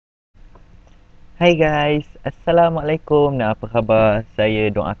Hai guys, Assalamualaikum dan apa khabar? Saya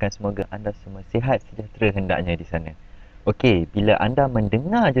doakan semoga anda semua sihat sejahtera hendaknya di sana. Okey, bila anda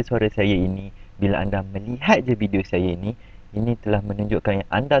mendengar je suara saya ini, bila anda melihat je video saya ini telah menunjukkan yang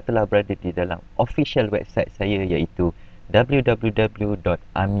anda telah berada di dalam official website saya iaitu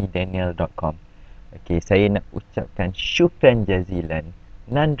www.amidaniel.com. Okey, saya nak ucapkan syukran jazilan,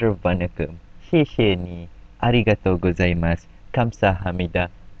 nandravanakam, shisheni, arigatou gozaimasu,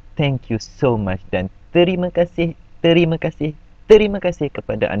 kamsahamnida. Thank you so much dan terima kasih, terima kasih, terima kasih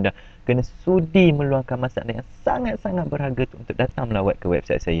kepada anda kerana sudi meluangkan masa anda yang sangat-sangat berharga untuk datang melawat ke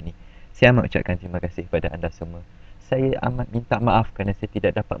website saya ni. Saya amat ucapkan terima kasih kepada anda semua. Saya amat minta maaf kerana saya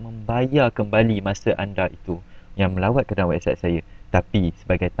tidak dapat membayar kembali masa anda itu yang melawat ke dalam website saya. Tapi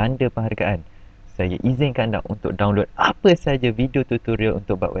sebagai tanda penghargaan, saya izinkan anda untuk download apa saja video tutorial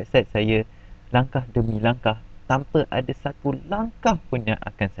untuk buat website saya langkah demi langkah tanpa ada satu langkah pun yang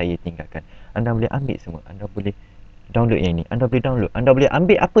akan saya tinggalkan. Anda boleh ambil semua. Anda boleh download yang ini. Anda boleh download. Anda boleh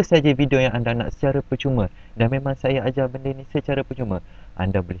ambil apa saja video yang anda nak secara percuma. Dan memang saya ajar benda ni secara percuma.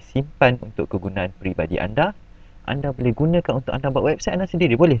 Anda boleh simpan untuk kegunaan peribadi anda. Anda boleh gunakan untuk anda buat website anda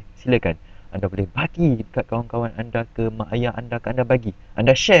sendiri. Boleh. Silakan. Anda boleh bagi dekat kawan-kawan anda ke mak ayah anda ke anda bagi.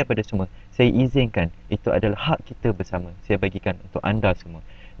 Anda share pada semua. Saya izinkan. Itu adalah hak kita bersama. Saya bagikan untuk anda semua.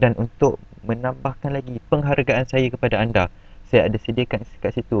 Dan untuk menambahkan lagi penghargaan saya kepada anda, saya ada sediakan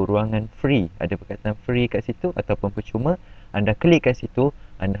kat situ ruangan free. Ada perkataan free kat situ ataupun percuma. Anda klik kat situ,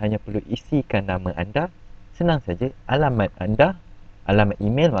 anda hanya perlu isikan nama anda, senang saja, alamat anda, alamat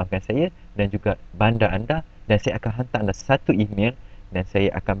email maafkan saya, dan juga bandar anda, dan saya akan hantar anda satu email dan saya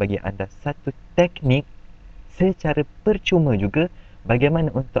akan bagi anda satu teknik secara percuma juga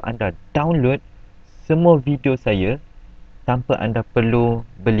bagaimana untuk anda download semua video saya tanpa anda perlu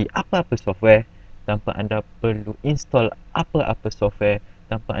beli apa-apa software, tanpa anda perlu install apa-apa software,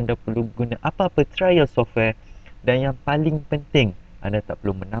 tanpa anda perlu guna apa-apa trial software, dan yang paling penting, anda tak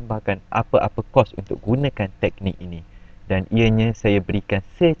perlu menambahkan apa-apa kos untuk gunakan teknik ini. Dan ianya saya berikan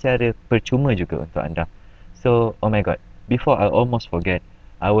secara percuma juga untuk anda. So, oh my god, before I almost forget,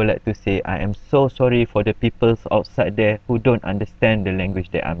 I would like to say I am so sorry for the people outside there who don't understand the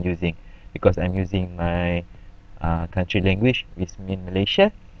language that I'm using, because I'm using my country language, which mean Malaysia.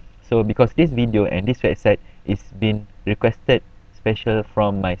 So because this video and this website is been requested special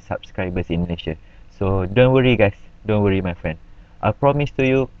from my subscribers in Malaysia. So don't worry guys, don't worry my friend. I promise to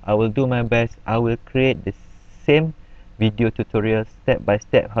you, I will do my best. I will create the same video tutorial step by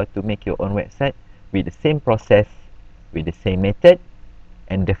step how to make your own website with the same process, with the same method,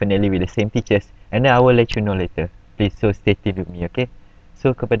 and definitely with the same teachers. And then I will let you know later. Please so stay tuned with me, okay?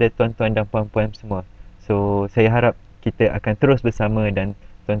 So kepada tuan-tuan dan puan-puan semua, so saya harap kita akan terus bersama dan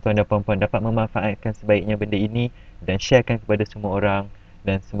tuan-tuan dan puan-puan dapat memanfaatkan sebaiknya benda ini dan sharekan kepada semua orang,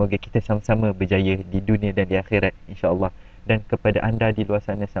 dan semoga kita sama-sama berjaya di dunia dan di akhirat insya-Allah. Dan kepada anda di luar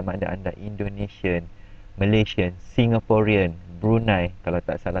sana, sama ada anda Indonesian, Malaysian, Singaporean, Brunei, kalau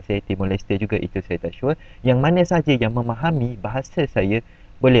tak salah saya Timor Leste juga, itu saya tak sure, yang mana saja yang memahami bahasa saya,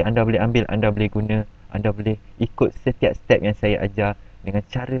 anda boleh ambil, anda boleh guna, anda boleh ikut setiap step yang saya ajar dengan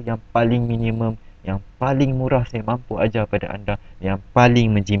cara yang paling minimum, yang paling murah saya mampu ajar pada anda, yang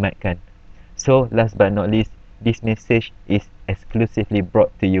paling menjimatkan. So last but not least, this message is exclusively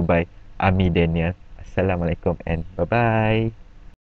brought to you by Ami Daniel. Assalamualaikum and bye bye.